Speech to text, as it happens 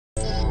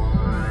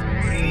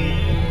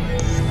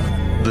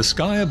The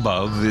sky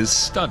above is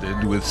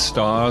studded with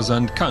stars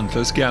and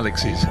countless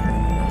galaxies.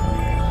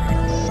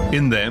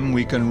 In them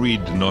we can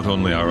read not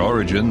only our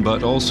origin,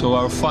 but also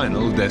our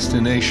final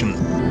destination.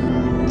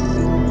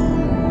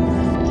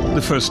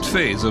 The first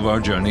phase of our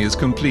journey is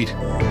complete.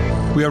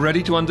 We are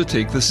ready to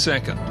undertake the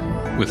second.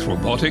 With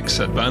robotics,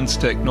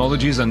 advanced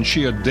technologies and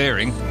sheer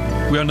daring,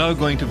 we are now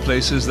going to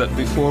places that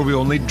before we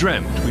only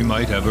dreamt we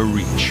might ever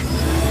reach.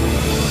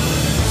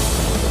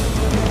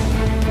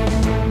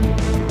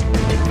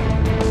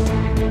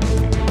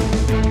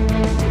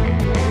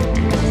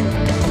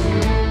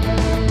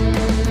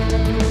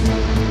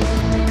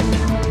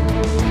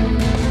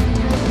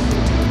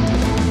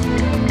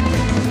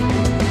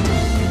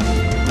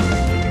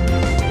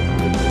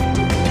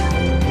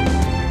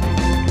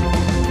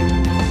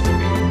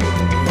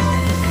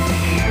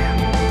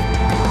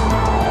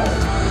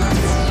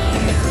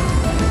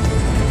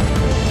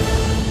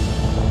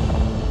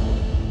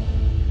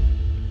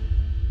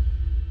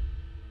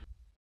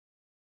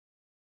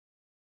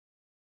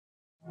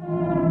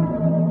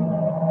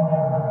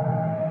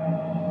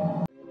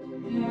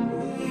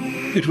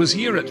 It was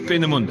here at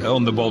Peenemünde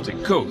on the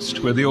Baltic coast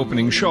where the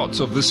opening shots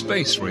of the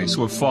space race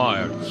were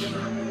fired.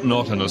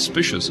 Not an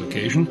auspicious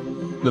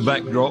occasion. The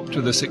backdrop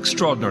to this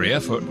extraordinary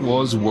effort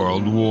was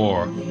World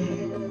War.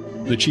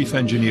 The chief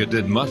engineer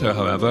did mutter,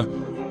 however,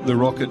 the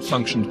rocket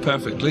functioned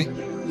perfectly,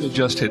 it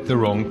just hit the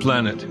wrong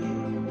planet.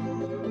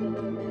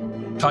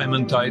 Time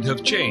and tide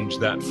have changed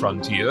that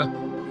frontier.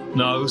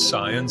 Now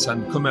science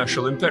and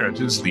commercial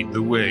imperatives lead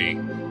the way.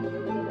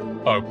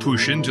 Our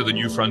push into the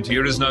new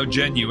frontier is now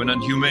genuine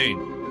and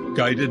humane,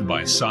 guided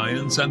by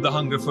science and the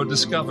hunger for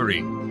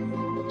discovery.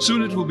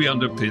 Soon it will be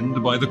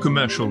underpinned by the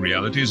commercial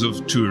realities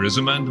of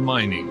tourism and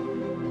mining.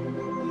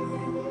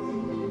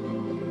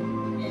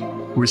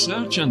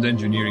 Research and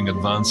engineering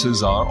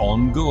advances are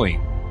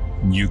ongoing.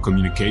 New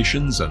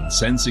communications and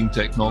sensing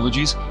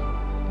technologies,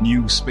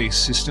 new space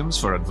systems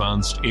for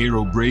advanced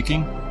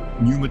aerobraking,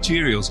 new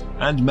materials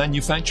and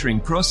manufacturing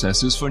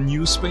processes for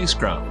new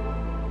spacecraft,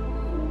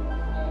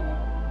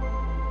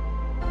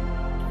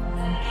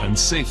 and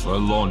safer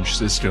launch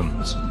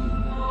systems,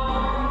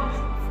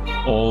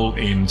 all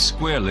aimed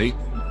squarely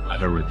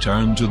at a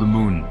return to the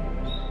moon.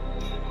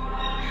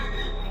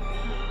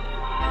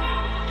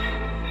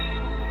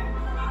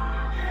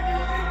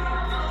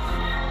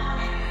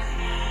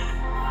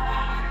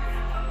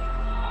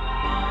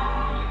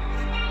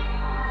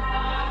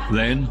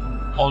 Then,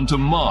 on to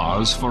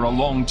Mars for a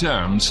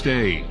long-term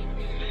stay.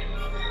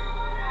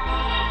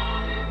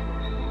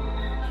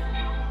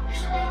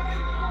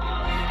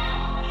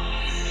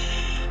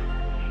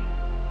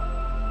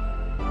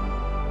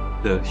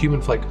 The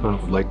human flight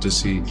component would like to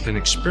see an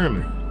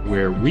experiment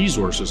where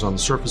resources on the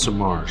surface of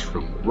Mars,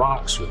 from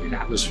rocks or the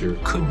atmosphere,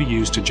 could be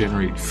used to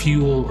generate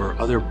fuel or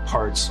other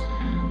parts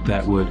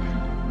that would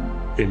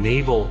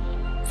enable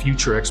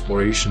future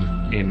exploration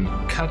in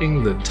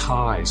cutting the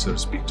tie, so to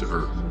speak, to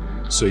Earth.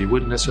 So you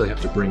wouldn't necessarily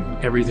have to bring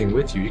everything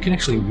with you. You can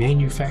actually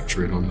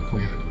manufacture it on the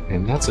planet.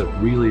 And that's a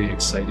really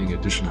exciting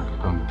additional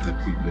component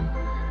that we've been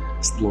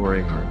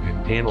exploring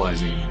and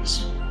analyzing in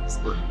this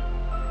work.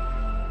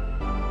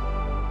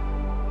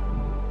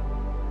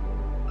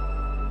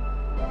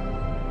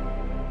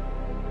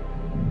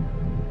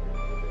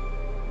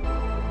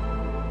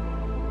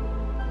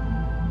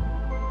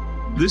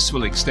 This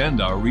will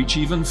extend our reach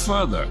even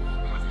further,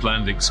 with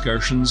planned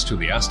excursions to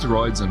the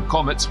asteroids and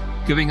comets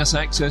giving us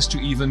access to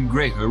even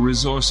greater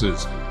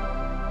resources.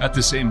 At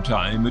the same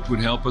time, it would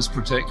help us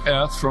protect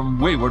Earth from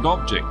wayward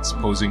objects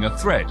posing a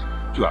threat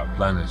to our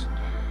planet.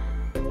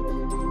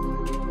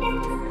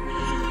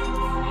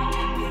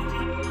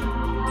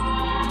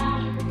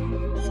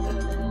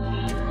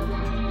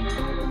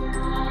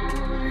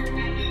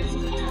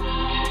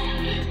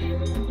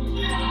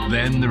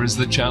 Then there is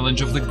the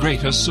challenge of the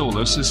greater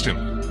solar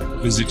system,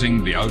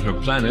 visiting the outer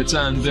planets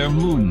and their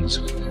moons.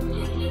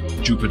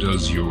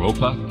 Jupiter's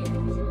Europa,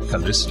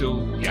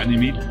 Callisto,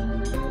 Ganymede.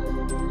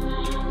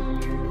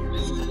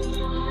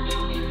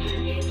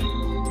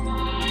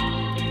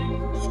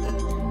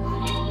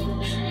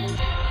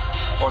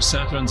 Or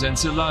Saturn's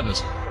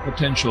Enceladus,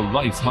 potential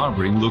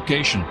life-harboring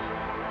location.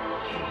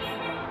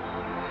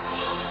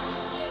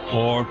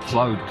 Or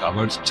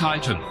cloud-covered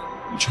Titan,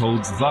 which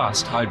holds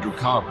vast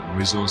hydrocarbon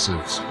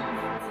resources.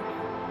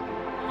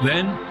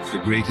 Then, the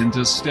great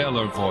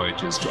interstellar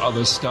voyages to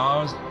other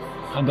stars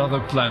and other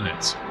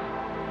planets.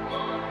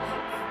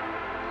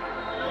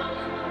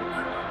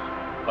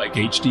 Like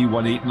HD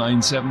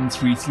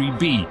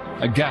 189733b,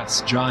 a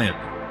gas giant.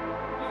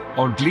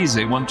 Or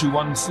Gliese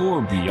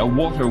 1214b, a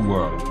water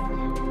world.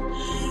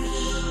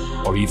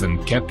 Or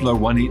even Kepler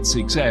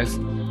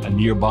 186f, a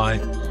nearby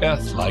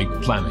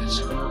Earth-like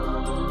planet.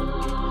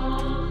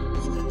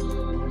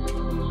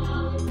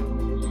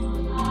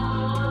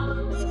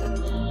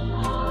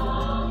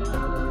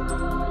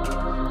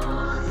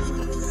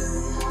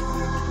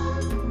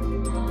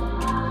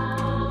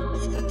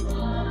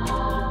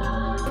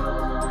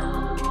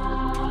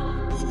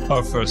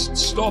 Our first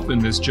stop in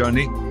this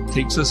journey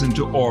takes us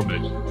into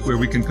orbit, where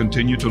we can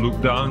continue to look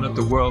down at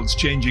the world's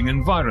changing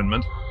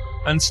environment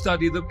and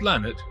study the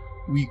planet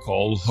we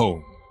call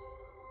home.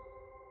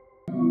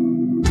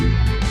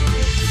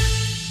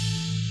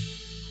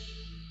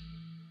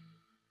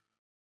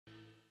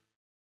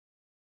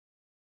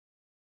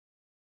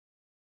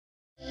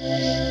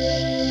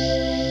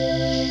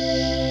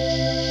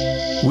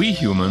 We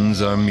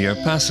humans are mere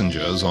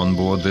passengers on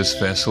board this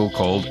vessel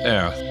called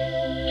Earth.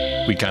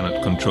 We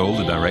cannot control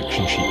the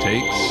direction she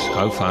takes,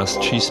 how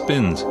fast she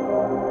spins,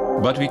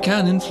 but we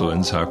can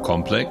influence her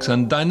complex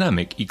and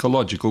dynamic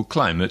ecological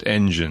climate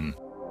engine.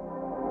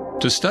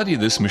 To study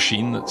this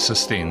machine that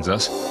sustains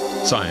us,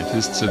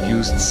 scientists have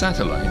used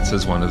satellites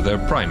as one of their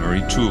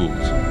primary tools.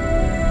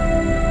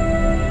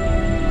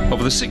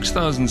 Of the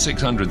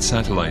 6,600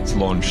 satellites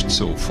launched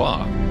so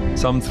far,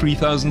 some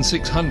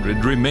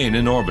 3,600 remain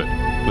in orbit,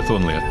 with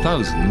only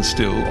 1,000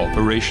 still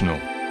operational.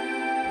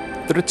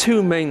 There are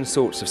two main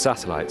sorts of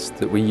satellites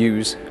that we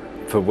use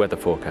for weather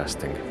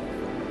forecasting.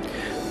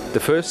 The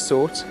first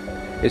sort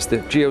is the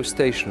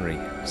geostationary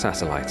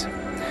satellite.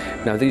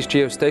 Now, these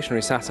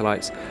geostationary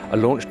satellites are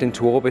launched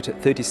into orbit at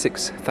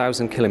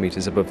 36,000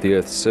 kilometers above the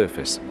Earth's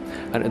surface.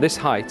 And at this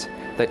height,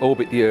 they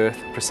orbit the Earth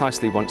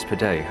precisely once per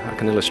day. I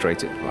can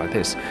illustrate it like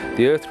this.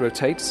 The Earth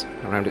rotates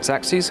around its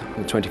axis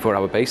on a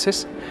 24-hour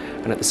basis,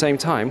 and at the same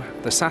time,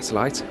 the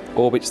satellite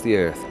orbits the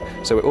Earth.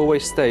 So it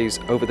always stays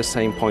over the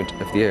same point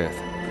of the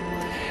Earth.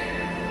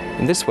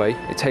 In this way,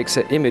 it takes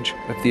an image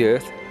of the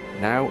Earth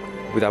now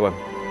with our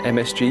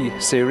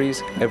MSG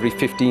series every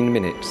 15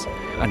 minutes,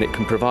 and it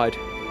can provide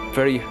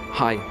very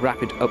high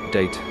rapid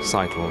update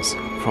cycles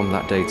from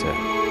that data.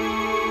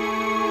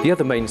 The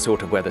other main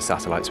sort of weather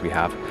satellites we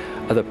have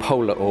are the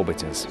polar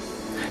orbiters.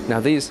 Now,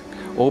 these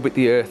orbit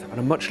the Earth on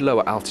a much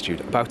lower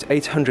altitude, about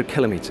 800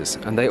 kilometers,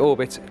 and they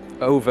orbit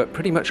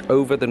pretty much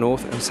over the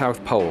North and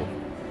South Pole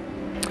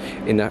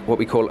in what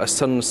we call a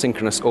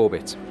sun-synchronous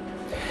orbit.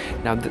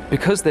 Now,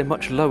 because they're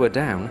much lower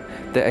down,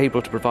 they're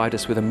able to provide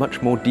us with a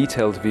much more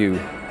detailed view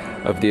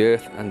of the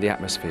Earth and the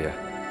atmosphere.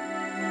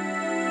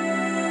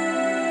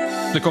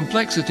 The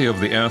complexity of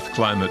the Earth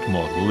climate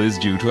model is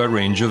due to a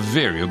range of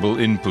variable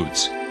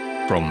inputs,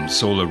 from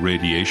solar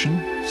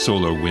radiation,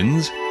 solar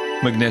winds,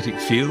 magnetic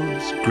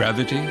fields,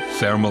 gravity,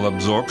 thermal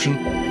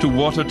absorption, to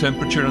water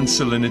temperature and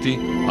salinity,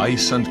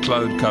 ice and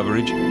cloud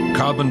coverage,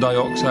 carbon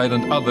dioxide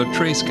and other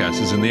trace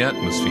gases in the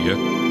atmosphere,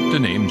 to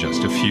name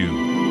just a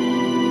few.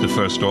 The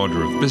first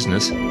order of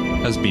business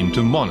has been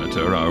to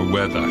monitor our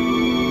weather.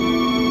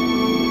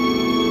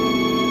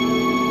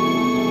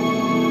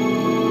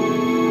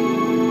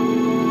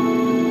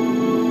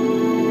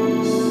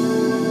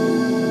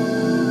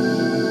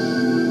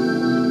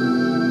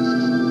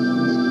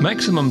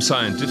 Maximum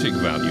scientific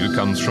value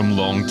comes from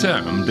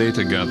long-term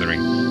data gathering.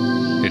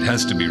 It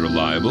has to be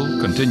reliable,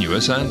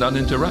 continuous and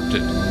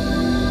uninterrupted.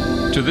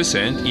 To this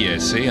end,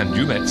 ESA and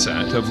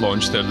EUMETSAT have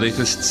launched their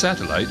latest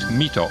satellite,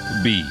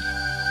 METOP-B.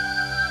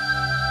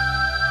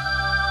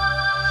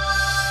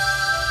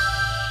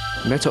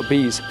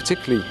 METOP-B is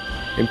particularly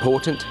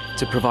important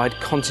to provide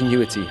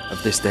continuity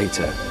of this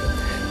data.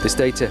 This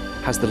data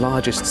has the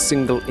largest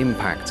single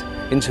impact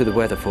into the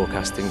weather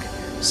forecasting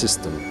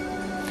system.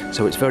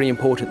 So it's very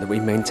important that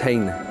we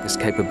maintain this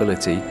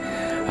capability,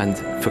 and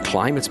for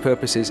climate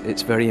purposes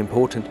it's very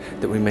important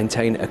that we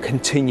maintain a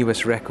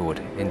continuous record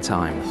in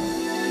time.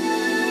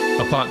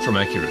 Apart from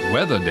accurate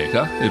weather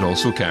data, it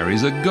also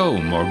carries a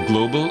GOME, or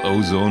Global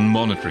Ozone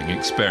Monitoring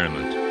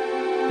Experiment.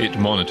 It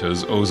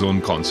monitors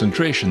ozone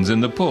concentrations in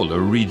the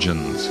polar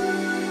regions.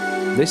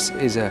 This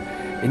is an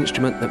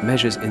instrument that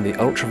measures in the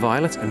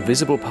ultraviolet and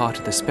visible part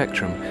of the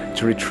spectrum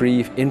to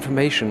retrieve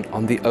information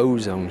on the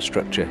ozone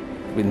structure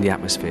in the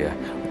atmosphere,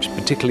 which is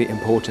particularly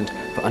important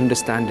for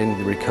understanding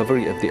the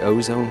recovery of the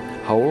ozone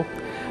hole,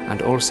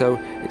 and also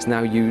it's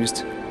now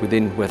used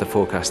within weather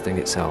forecasting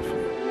itself.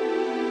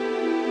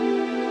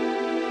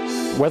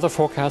 Weather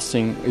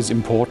forecasting is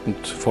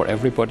important for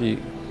everybody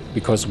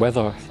because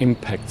weather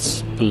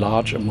impacts a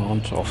large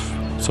amount of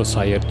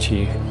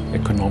society,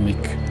 economic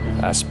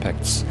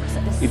aspects.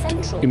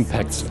 It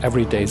impacts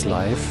everyday's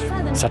life.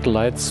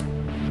 Satellites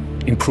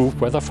improve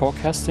weather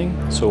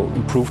forecasting, so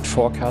improved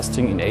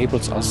forecasting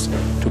enables us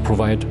to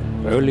provide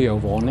earlier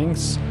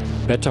warnings.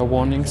 Better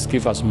warnings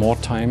give us more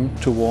time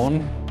to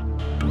warn.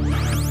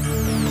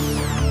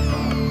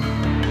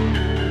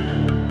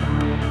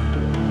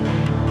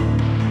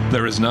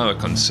 There is now a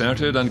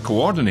concerted and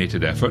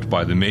coordinated effort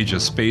by the major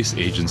space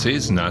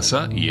agencies,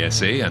 NASA,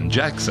 ESA and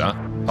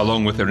JAXA,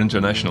 along with their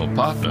international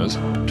partners,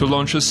 to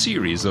launch a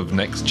series of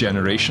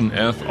next-generation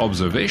Earth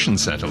observation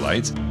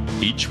satellites,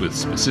 each with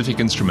specific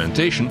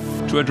instrumentation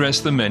to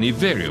address the many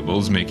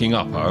variables making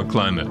up our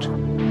climate.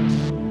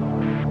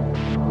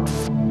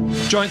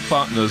 Joint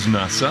partners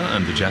NASA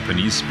and the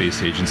Japanese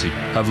Space Agency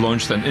have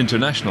launched an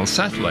international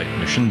satellite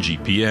mission,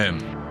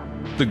 GPM.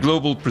 The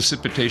Global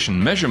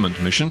Precipitation Measurement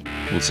Mission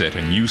will set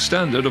a new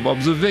standard of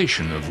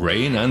observation of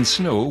rain and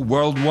snow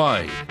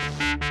worldwide.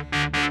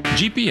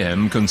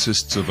 GPM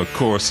consists of a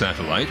core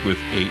satellite with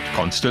 8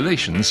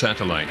 constellation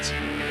satellites.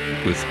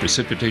 With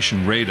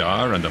precipitation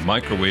radar and a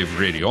microwave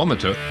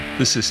radiometer,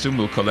 the system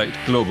will collect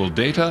global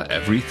data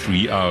every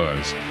 3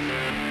 hours.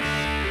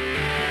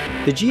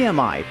 The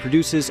GMI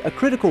produces a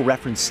critical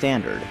reference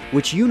standard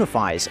which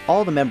unifies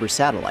all the member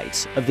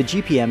satellites of the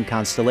GPM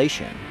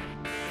constellation.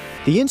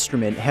 The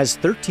instrument has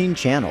 13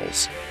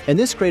 channels, and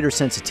this greater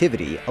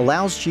sensitivity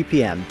allows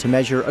GPM to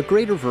measure a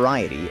greater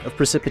variety of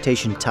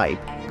precipitation type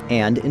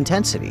and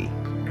intensity.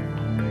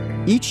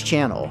 Each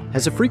channel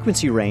has a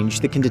frequency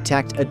range that can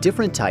detect a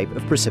different type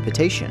of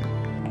precipitation.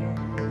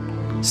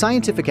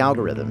 Scientific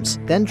algorithms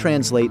then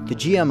translate the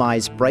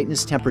GMI's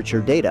brightness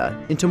temperature data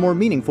into more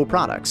meaningful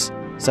products,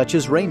 such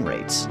as rain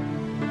rates.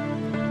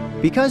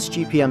 Because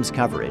GPM's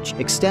coverage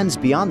extends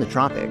beyond the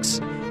tropics,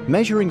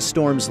 measuring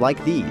storms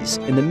like these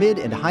in the mid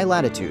and high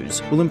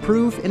latitudes will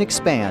improve and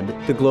expand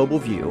the global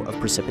view of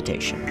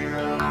precipitation.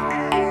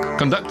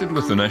 Conducted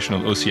with the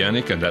National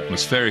Oceanic and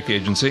Atmospheric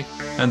Agency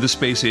and the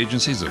space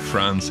agencies of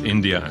France,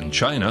 India and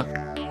China,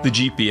 the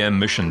GPM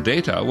mission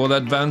data will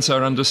advance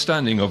our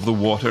understanding of the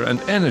water and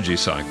energy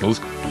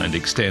cycles and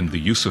extend the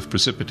use of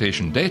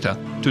precipitation data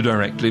to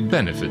directly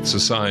benefit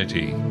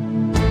society.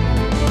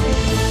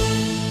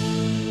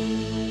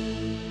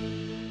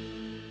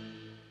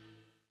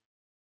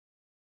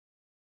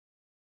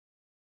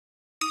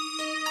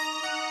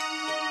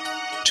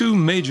 Two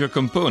major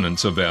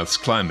components of Earth's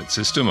climate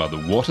system are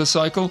the water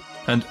cycle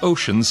and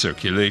ocean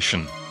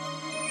circulation.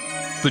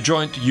 The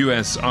joint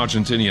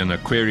US-Argentinian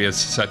Aquarius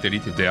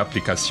Satellite de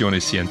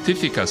Aplicaciones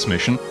Científicas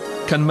mission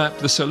can map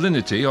the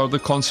salinity or the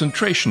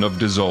concentration of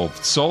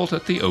dissolved salt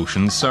at the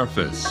ocean's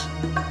surface.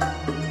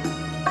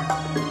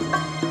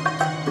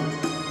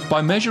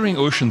 By measuring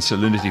ocean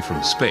salinity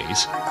from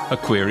space,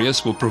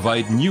 Aquarius will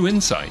provide new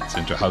insights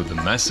into how the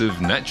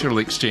massive natural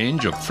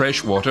exchange of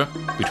fresh water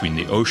between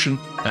the ocean,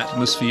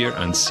 atmosphere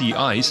and sea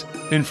ice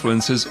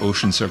influences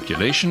ocean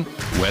circulation,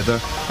 weather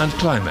and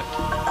climate.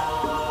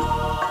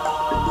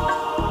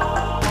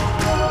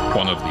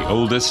 One of the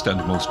oldest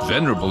and most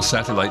venerable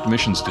satellite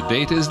missions to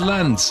date is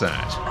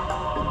Landsat.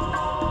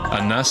 A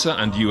NASA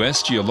and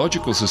US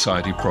Geological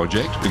Society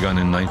project begun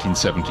in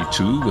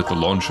 1972 with the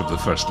launch of the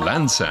first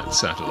Landsat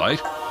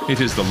satellite, it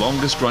is the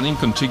longest-running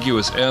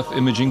contiguous Earth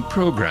imaging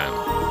program.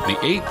 The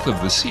 8th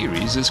of the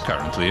series is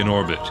currently in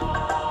orbit.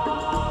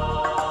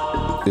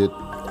 It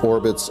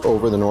orbits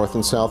over the North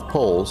and South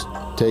poles,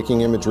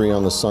 taking imagery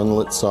on the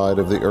sunlit side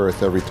of the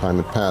Earth every time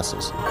it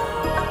passes.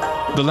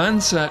 The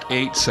Landsat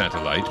 8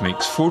 satellite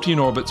makes 14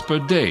 orbits per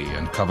day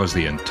and covers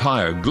the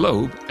entire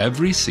globe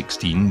every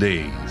 16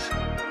 days.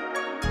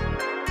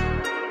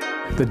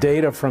 The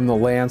data from the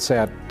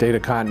Landsat data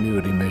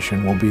continuity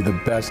mission will be the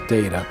best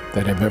data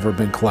that have ever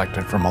been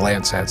collected from a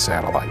Landsat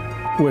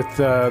satellite. With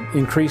the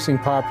increasing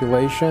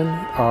population,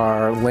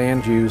 our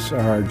land use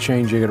are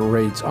changing at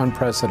rates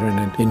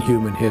unprecedented in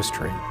human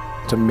history.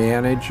 To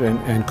manage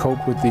and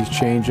cope with these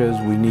changes,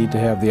 we need to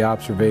have the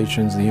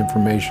observations, the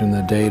information,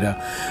 the data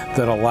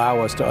that allow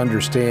us to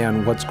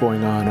understand what's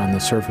going on the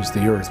surface of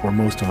the Earth where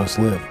most of us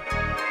live.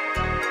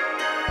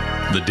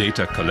 The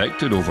data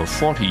collected over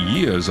 40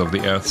 years of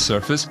the Earth's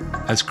surface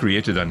has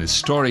created an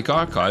historic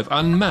archive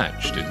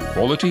unmatched in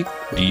quality,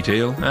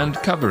 detail and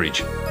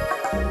coverage.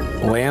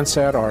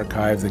 Landsat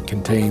archive that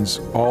contains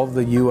all of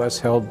the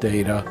US-held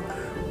data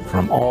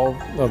from all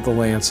of the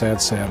Landsat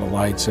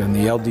satellites, and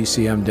the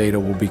LDCM data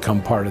will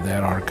become part of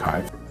that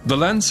archive. The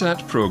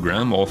Landsat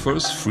program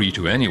offers, free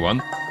to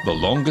anyone, the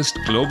longest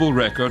global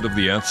record of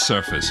the Earth's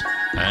surface,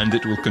 and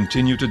it will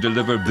continue to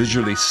deliver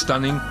visually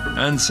stunning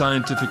and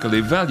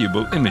scientifically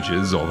valuable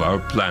images of our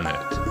planet.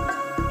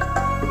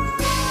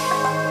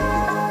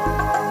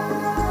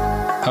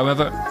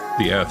 However,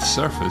 the Earth's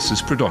surface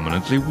is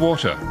predominantly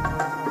water.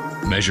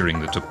 Measuring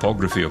the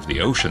topography of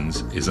the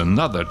oceans is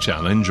another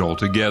challenge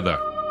altogether.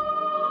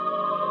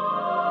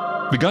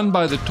 Begun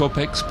by the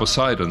Topex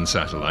Poseidon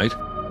satellite,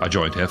 a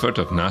joint effort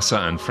of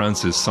NASA and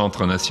France's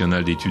Centre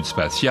National d'Études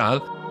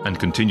Spatiales, and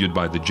continued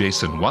by the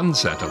Jason-1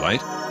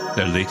 satellite,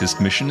 their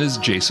latest mission is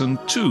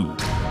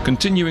Jason-2,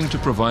 continuing to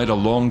provide a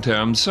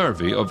long-term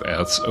survey of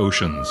Earth's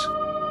oceans.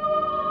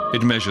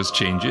 It measures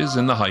changes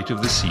in the height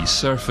of the sea's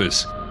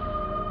surface.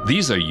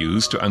 These are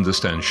used to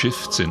understand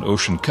shifts in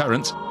ocean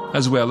currents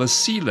as well as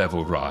sea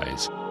level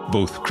rise,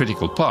 both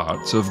critical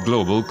parts of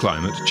global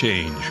climate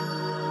change.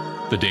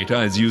 The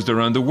data is used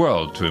around the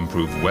world to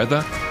improve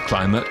weather,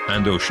 climate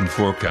and ocean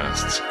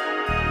forecasts.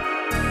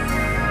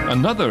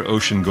 Another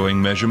ocean-going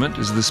measurement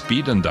is the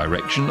speed and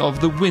direction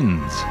of the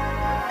winds.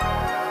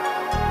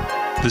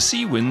 The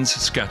Sea Winds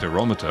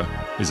Scatterometer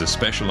is a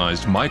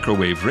specialized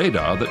microwave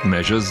radar that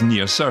measures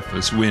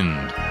near-surface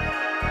wind.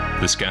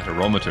 The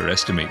scatterometer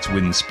estimates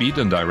wind speed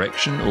and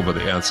direction over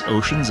the Earth's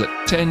oceans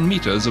at 10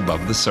 meters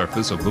above the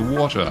surface of the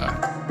water.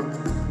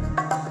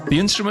 The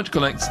instrument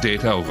collects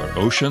data over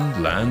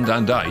ocean, land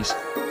and ice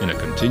in a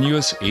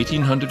continuous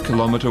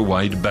 1,800-kilometer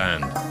wide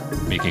band,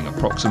 making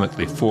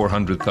approximately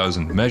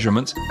 400,000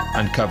 measurements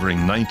and covering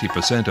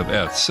 90% of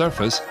Earth's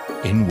surface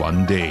in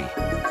one day.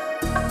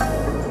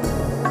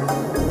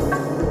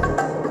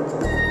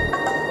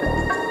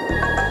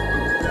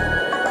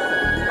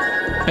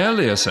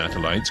 Earlier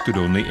satellites could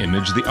only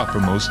image the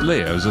uppermost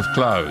layers of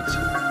clouds.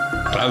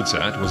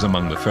 CloudSat was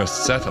among the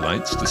first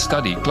satellites to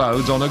study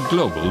clouds on a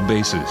global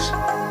basis.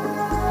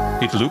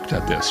 It looked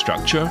at their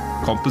structure,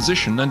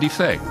 composition and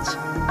effects.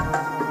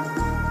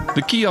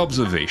 The key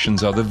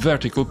observations are the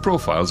vertical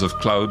profiles of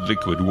cloud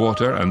liquid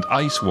water and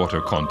ice water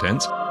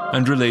contents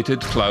and related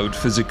cloud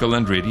physical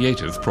and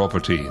radiative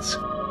properties.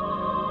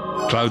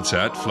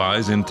 CloudSat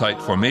flies in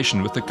tight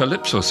formation with the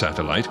Calypso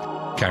satellite,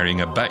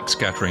 carrying a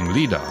backscattering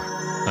LIDAR,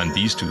 and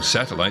these two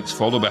satellites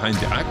follow behind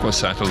the Aqua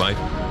satellite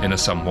in a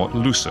somewhat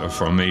looser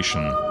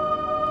formation.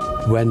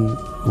 When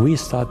we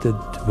started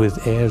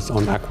with airs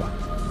on Aqua,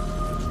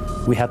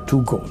 we had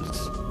two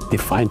goals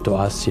defined to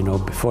us,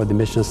 before the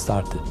mission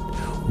started.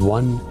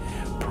 One,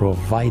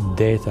 provide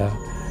data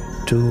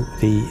to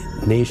the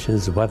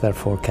nation's weather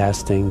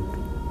forecasting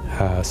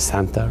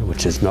center,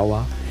 which is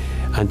NOAA,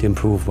 and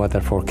improve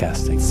weather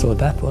forecasting. So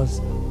that was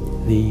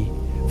the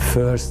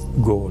first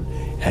goal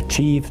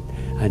achieved,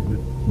 and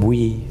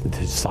we,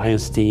 the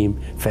science team,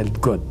 felt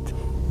good.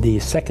 The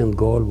second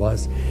goal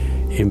was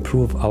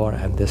improve our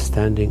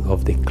understanding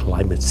of the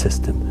climate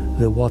system,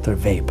 the water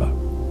vapor.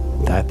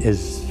 That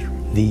is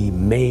the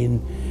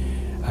main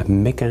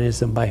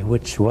mechanism by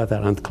which weather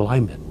and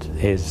climate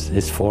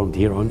is formed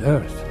here on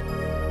Earth.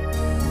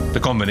 The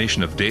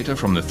combination of data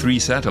from the three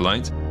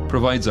satellites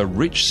provides a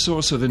rich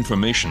source of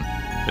information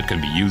that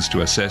can be used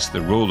to assess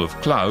the role of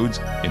clouds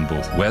in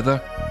both weather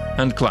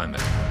and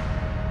climate.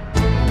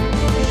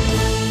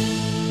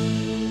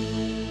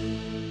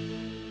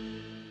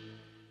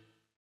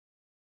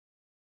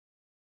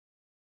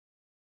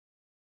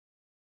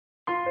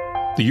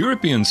 The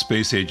European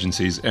Space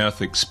Agency's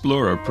Earth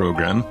Explorer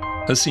program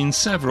has seen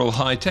several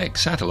high-tech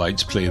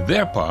satellites play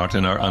their part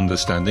in our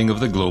understanding of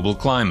the global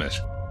climate.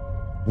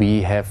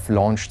 We have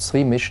launched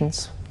 3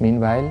 missions,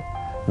 meanwhile,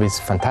 with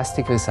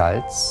fantastic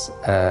results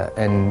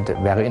and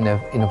very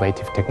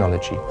innovative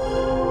technology.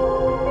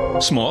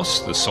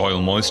 SMOS, the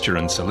Soil Moisture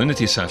and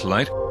Salinity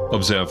Satellite,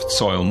 observed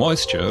soil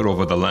moisture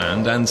over the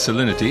land and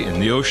salinity in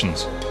the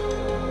oceans.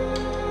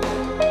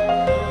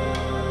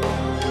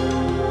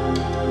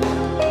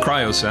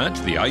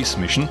 Cryosat, the ice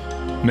mission,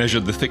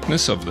 measured the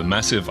thickness of the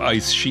massive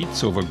ice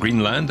sheets over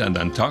Greenland and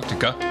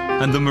Antarctica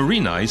and the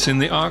marine ice in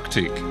the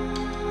Arctic.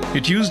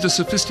 It used a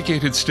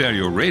sophisticated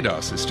stereo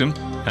radar system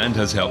and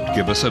has helped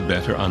give us a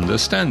better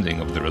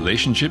understanding of the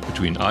relationship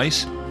between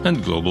ice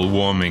and global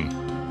warming.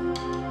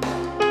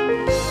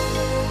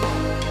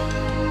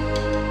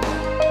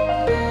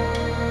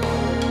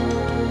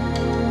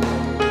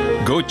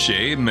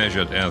 GOCHE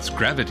measured Earth's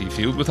gravity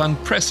field with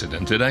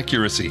unprecedented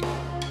accuracy.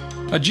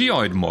 A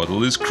geoid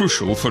model is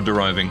crucial for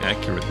deriving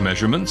accurate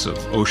measurements of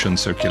ocean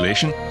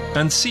circulation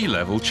and sea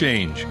level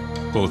change,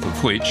 both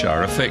of which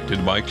are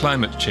affected by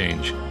climate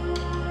change.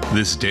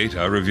 This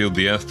data revealed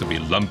the Earth to be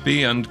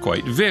lumpy and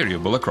quite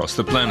variable across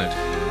the planet.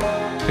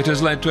 It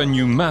has led to a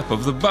new map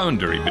of the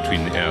boundary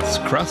between the Earth's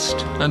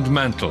crust and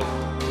mantle.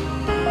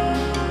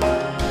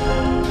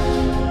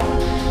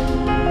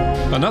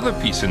 Another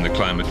piece in the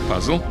climate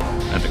puzzle,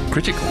 and a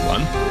critical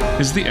one,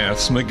 is the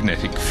Earth's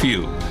magnetic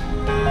field.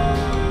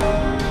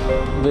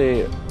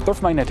 The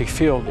Earth magnetic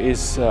field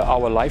is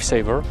our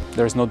lifesaver,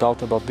 there is no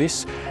doubt about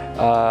this.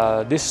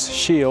 This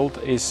shield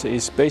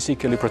is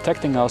basically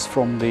protecting us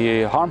from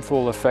the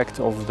harmful effect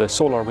of the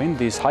solar wind,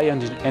 these high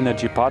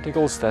energy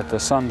particles that the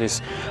sun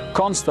is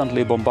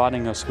constantly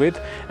bombarding us with,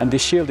 and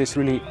this shield is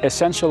really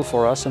essential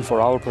for us and for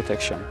our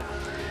protection.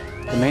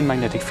 The main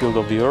magnetic field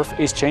of the Earth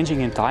is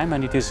changing in time,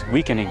 and it is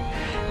weakening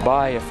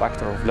by a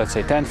factor of, let's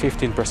say,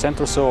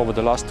 10–15% or so over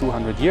the last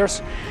 200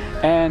 years.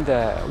 And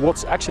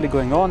what's actually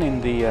going on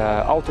in the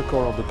outer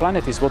core of the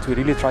planet is what we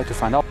really try to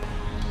find out.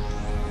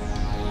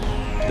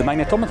 The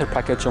magnetometer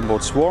package on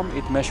board Swarm,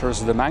 it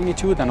measures the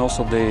magnitude and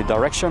also the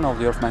direction of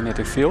the Earth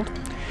magnetic field.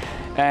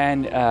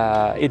 And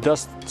it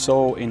does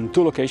so in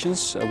 2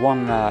 locations.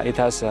 One, it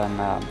has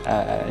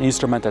an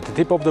instrument at the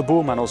tip of the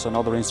boom and also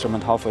another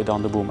instrument halfway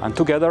down the boom. And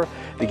together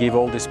they give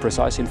all this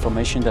precise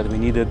information that we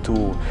needed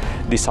to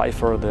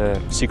decipher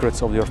the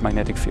secrets of the Earth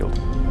magnetic field.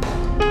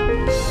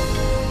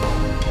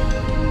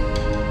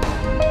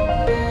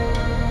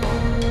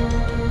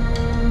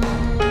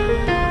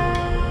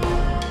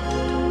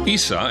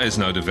 ESA is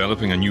now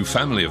developing a new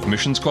family of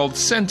missions called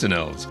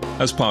Sentinels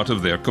as part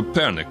of their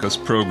Copernicus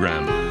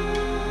program.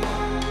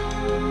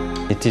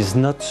 It is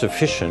not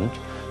sufficient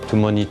to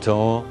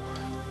monitor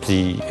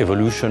the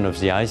evolution of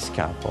the ice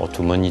cap or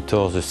to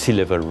monitor the sea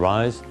level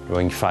rise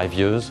during 5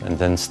 years and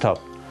then stop.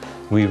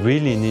 We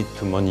really need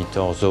to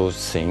monitor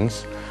those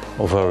things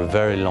over a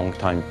very long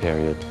time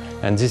period.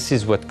 And this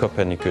is what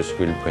Copernicus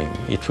will bring.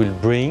 It will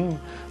bring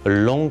a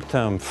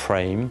long-term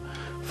frame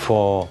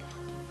for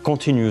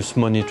continuous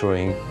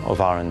monitoring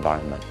of our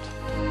environment.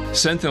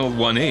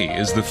 Sentinel-1A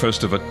is the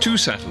first of a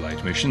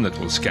 2-satellite mission that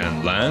will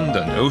scan land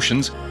and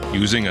oceans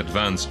using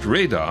advanced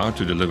radar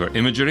to deliver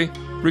imagery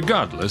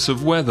regardless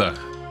of weather.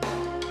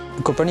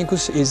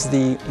 Copernicus is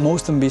the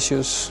most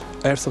ambitious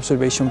Earth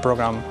observation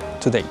program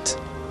to date.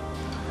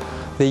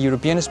 The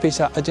European Space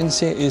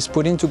Agency is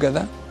putting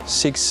together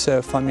 6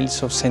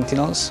 families of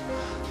Sentinels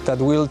that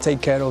will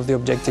take care of the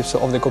objectives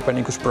of the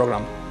Copernicus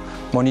program,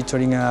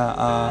 monitoring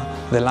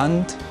the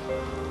land,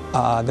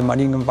 the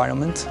marine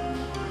environment,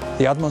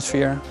 the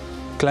atmosphere,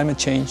 climate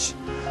change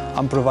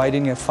and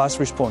providing a fast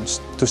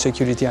response to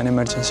security and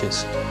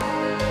emergencies.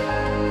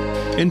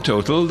 In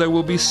total, there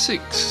will be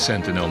 6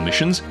 Sentinel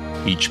missions,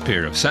 each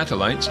pair of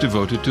satellites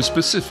devoted to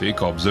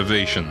specific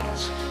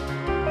observations.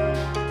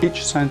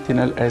 Each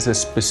Sentinel has a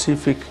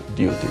specific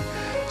duty.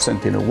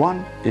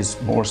 Sentinel-1 is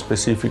more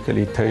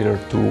specifically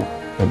tailored to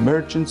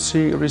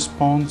emergency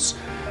response.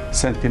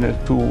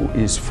 Sentinel-2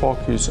 is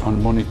focused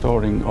on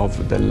monitoring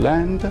of the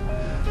land.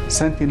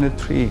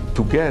 Sentinel-3,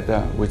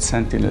 together with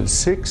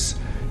Sentinel-6,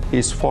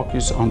 is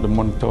focused on the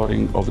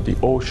monitoring of the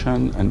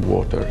ocean and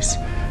waters.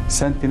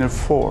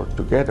 Sentinel-4,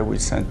 together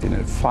with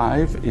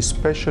Sentinel-5, is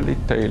specially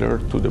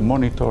tailored to the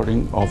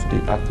monitoring of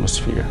the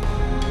atmosphere.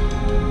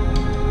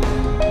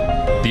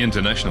 The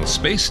International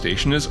Space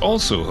Station is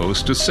also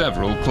host to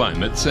several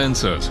climate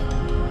sensors.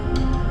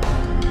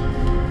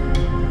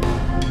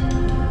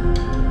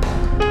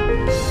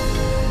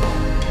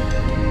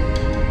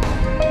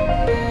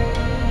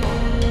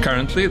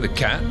 Currently, the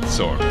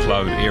CATS, or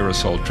Cloud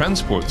Aerosol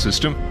Transport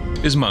System,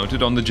 is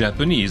mounted on the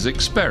Japanese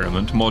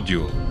experiment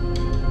module.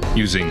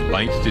 Using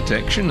light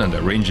detection and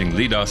a ranging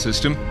LIDAR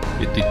system,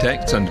 it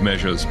detects and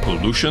measures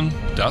pollution,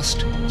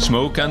 dust,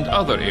 smoke and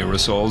other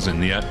aerosols in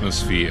the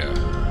atmosphere.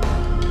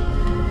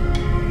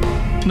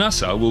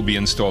 NASA will be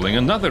installing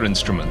another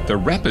instrument, the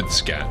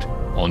RapidScat,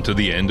 onto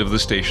the end of the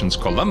station's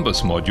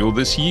Columbus module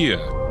this year.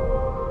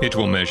 It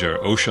will measure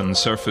ocean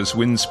surface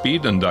wind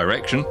speed and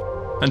direction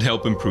and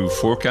help improve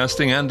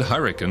forecasting and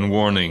hurricane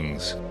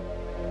warnings.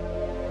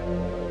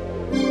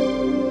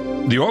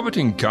 The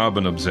Orbiting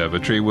Carbon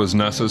Observatory was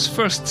NASA's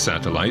first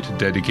satellite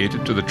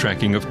dedicated to the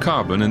tracking of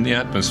carbon in the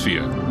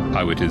atmosphere,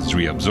 how it is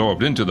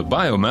reabsorbed into the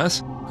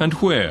biomass, and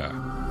where.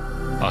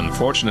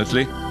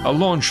 Unfortunately, a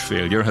launch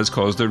failure has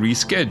caused a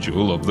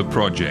reschedule of the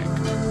project.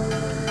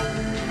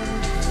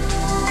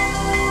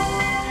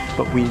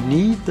 But we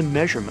need the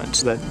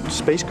measurements that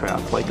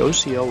spacecraft like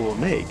OCL will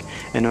make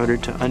in order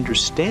to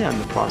understand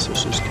the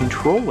processes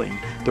controlling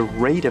the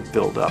rate of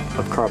buildup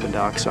of carbon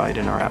dioxide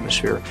in our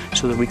atmosphere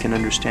so that we can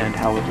understand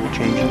how it will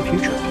change in the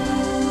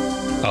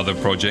future. Other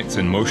projects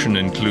in motion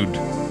include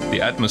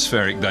the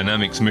Atmospheric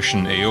Dynamics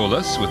mission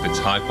Aeolus with its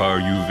high-power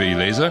UV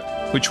laser,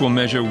 which will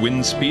measure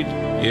wind speed,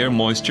 air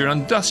moisture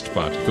and dust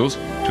particles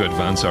to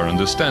advance our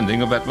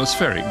understanding of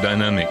atmospheric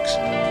dynamics.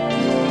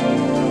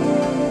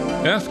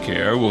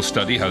 EarthCare will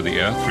study how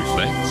the Earth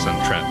reflects and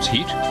traps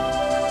heat.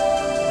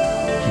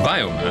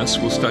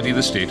 Biomass will study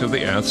the state of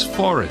the Earth's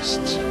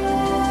forests.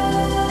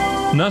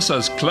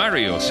 NASA's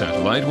Clario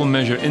satellite will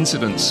measure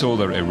incident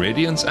solar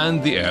irradiance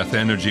and the Earth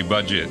energy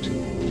budget.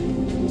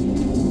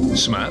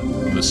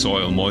 SMAP, the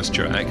Soil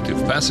Moisture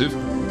Active Passive,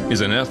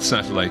 is an Earth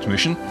satellite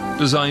mission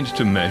designed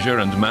to measure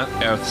and map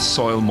Earth's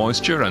soil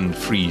moisture and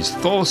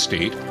freeze-thaw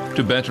state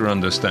to better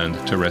understand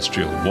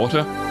terrestrial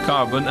water,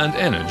 carbon and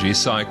energy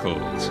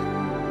cycles.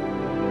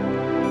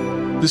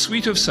 The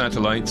suite of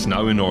satellites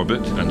now in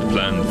orbit and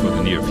planned for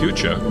the near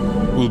future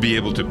will be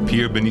able to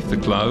peer beneath the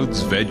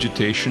clouds,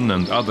 vegetation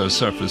and other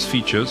surface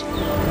features,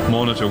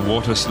 monitor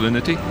water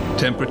salinity,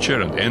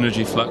 temperature and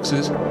energy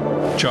fluxes,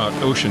 chart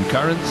ocean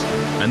currents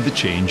and the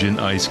change in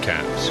ice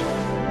caps.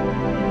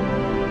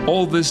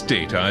 All this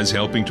data is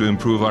helping to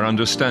improve our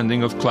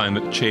understanding of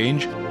climate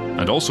change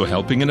and also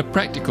helping in a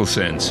practical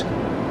sense,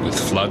 with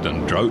flood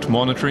and drought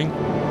monitoring,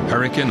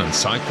 hurricane and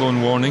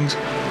cyclone warnings,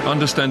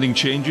 understanding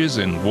changes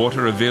in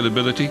water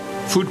availability,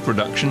 food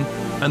production,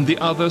 and the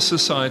other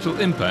societal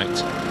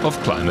impacts of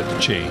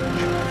climate change.